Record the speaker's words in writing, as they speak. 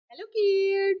Hello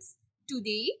kids!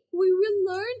 Today we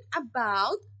will learn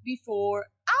about before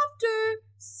after.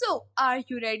 So are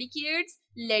you ready kids?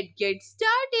 Let's get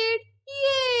started.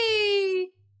 Yay!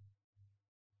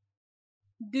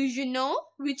 Do you know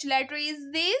which letter is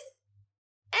this?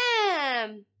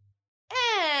 M.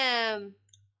 M.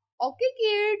 Okay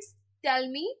kids, tell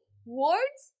me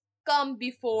words come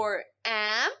before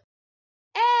M.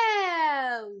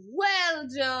 L. Well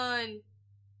done.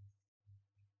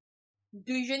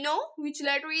 Do you know which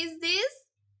letter is this?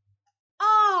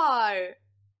 R.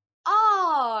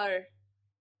 R.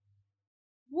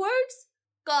 Words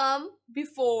come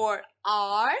before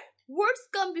R. Words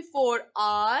come before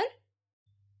R.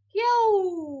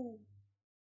 Q.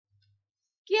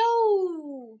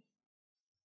 Q.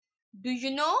 Do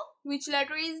you know which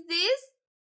letter is this?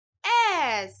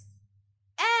 S.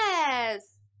 S.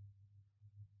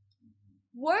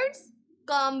 Words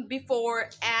come before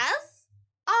S.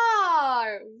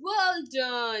 R. Well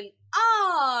done.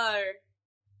 R.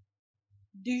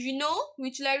 Do you know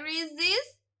which letter is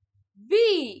this?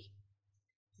 V.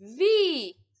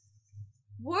 V.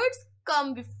 Words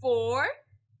come before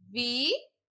V.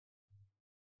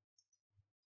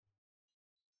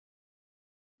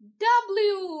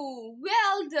 W.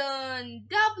 Well done.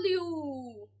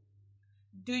 W.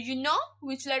 Do you know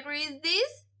which letter is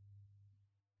this?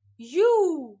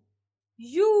 U.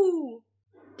 U.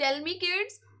 Tell me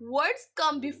kids, words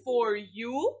come before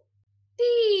U.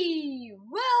 T.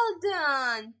 Well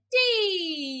done.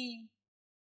 T.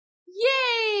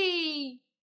 Yay!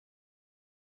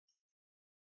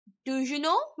 Do you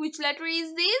know which letter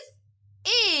is this?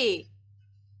 A.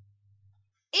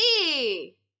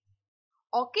 A.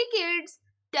 Okay kids,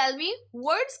 tell me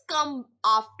words come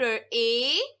after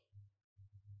A.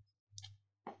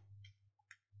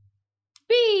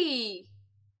 B.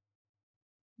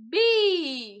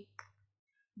 B.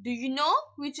 Do you know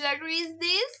which letter is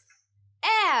this?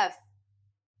 F.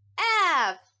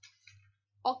 F.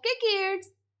 Okay kids,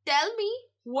 tell me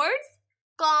words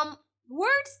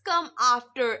come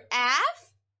after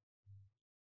F.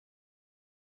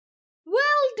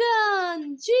 Well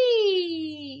done.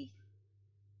 G.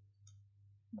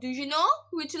 Do you know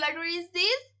which letter is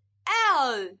this?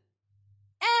 L.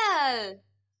 L.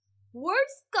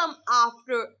 Words come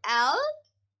after L.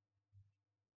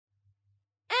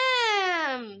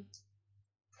 M.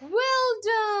 Well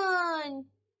done.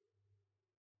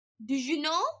 Do you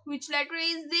know which letter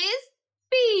is this?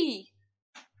 P.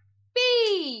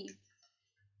 P.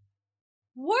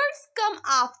 Words come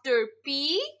after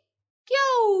P.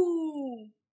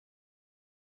 Q.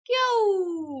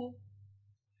 Q.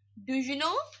 Do you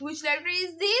know which letter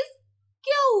is this?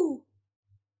 Q.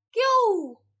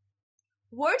 Q.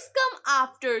 Words come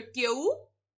after Q.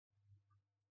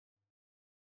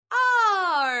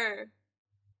 R.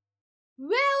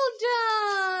 Well